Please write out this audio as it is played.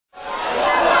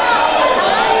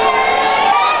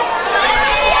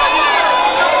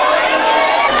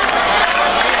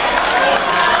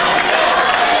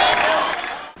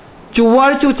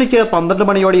ചൊവ്വാഴ്ച ഉച്ചയ്ക്ക് 12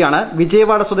 മണിയോടെയാണ്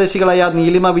വിജയവാഡ സ്വദേശികളായ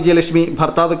നീലിമ വിജയലക്ഷ്മി,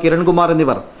 ഭർത്താവ് കിരൺകുമാർ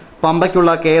എന്നിവർ പമ്പയ്ക്കുള്ള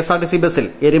KSRTC ബസ്സിൽ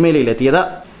എരുമേലിയിലെത്തിയത്.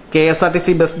 KSRTC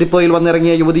ബസ് ഡിപ്പോയിൽ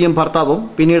വന്നിറങ്ങിയ യുവതിയും ഭർത്താവും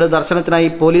പിന്നീട് ദർശനത്തിനായി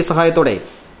പോലീസ് സഹായത്തോടെ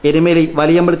എരുമേലി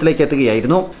വലിയമ്പലത്തിലേക്ക്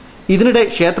എത്തുകയായിരുന്നു. ഇതിനിടെ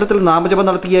ക്ഷേത്രത്തിൽ നാമജപം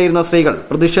നടത്തുകയായിരുന്ന സ്ത്രീകൾ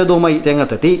പ്രതിഷേധവുമായി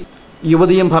രംഗത്തെത്തി.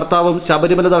 യുവതിയും ഭർത്താവും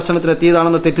ശബരിമല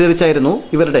ദർശനത്തിനെത്തിയതാണെന്ന് തെറ്റിദ്ധരിച്ചായിരുന്നു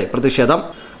ഇവരുടെ പ്രതിഷേധം.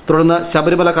 തുടർന്ന്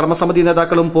ശബരിമല കർമ്മസമിതി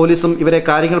നേതാക്കളും പോലീസും ഇവരെ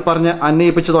കാര്യങ്ങൾ പറഞ്ഞ്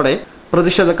അന്വയിപ്പിച്ചതോടെ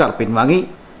പ്രതിഷേധക്കാർ പിൻവാങ്ങി.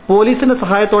 പോലീസിന്റെ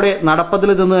സഹായത്തോടെ നടപ്പതിൽ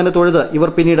നിന്ന് തന്നെ തൊഴുത് ഇവർ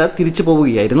പിന്നീട് തിരിച്ചു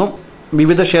പോവുകയായിരുന്നു.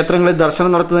 വിവിധ ക്ഷേത്രങ്ങളിൽ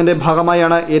ദർശനം നടത്തുന്നതിന്റെ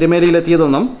ഭാഗമായാണ്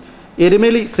എരുമേലിയിലെത്തിയതെന്നും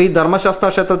എരുമേലി ശ്രീ ധർമ്മശാസ്ത്ര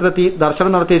ക്ഷേത്രത്തിലെത്തി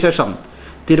ദർശനം നടത്തിയ ശേഷം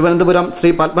തിരുവനന്തപുരം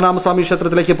ശ്രീ പത്മനാഭസ്വാമി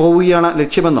ക്ഷേത്രത്തിലേക്ക് പോവുകയാണ്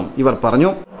ലക്ഷ്യമെന്നും ഇവർ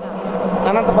പറഞ്ഞു.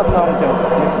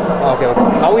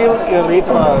 How you reach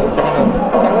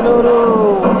Changanur?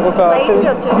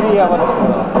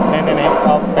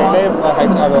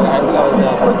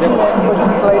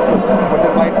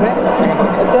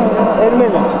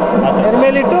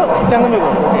 Erumely to Changanur.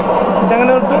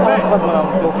 Changanur to Padmanabh.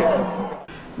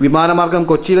 വിമാനമാർഗം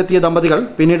കൊച്ചിയിലെത്തിയ ദമ്പതികൾ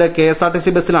പിന്നീട് KSRTC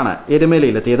ബസ്സിലാണ്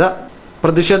എരുമേലിയിലെത്തിയത്.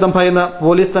 പ്രതിഷേധം ഭയന്ന്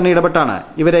പോലീസ് തന്നെ ഇടപെട്ടാണ്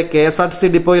ഇവരെ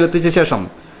KSRTC ഡിപ്പോയിൽ എത്തിച്ച ശേഷം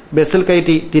ബസ്സിൽ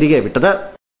കയറ്റി തിരികെ വിട്ടത്.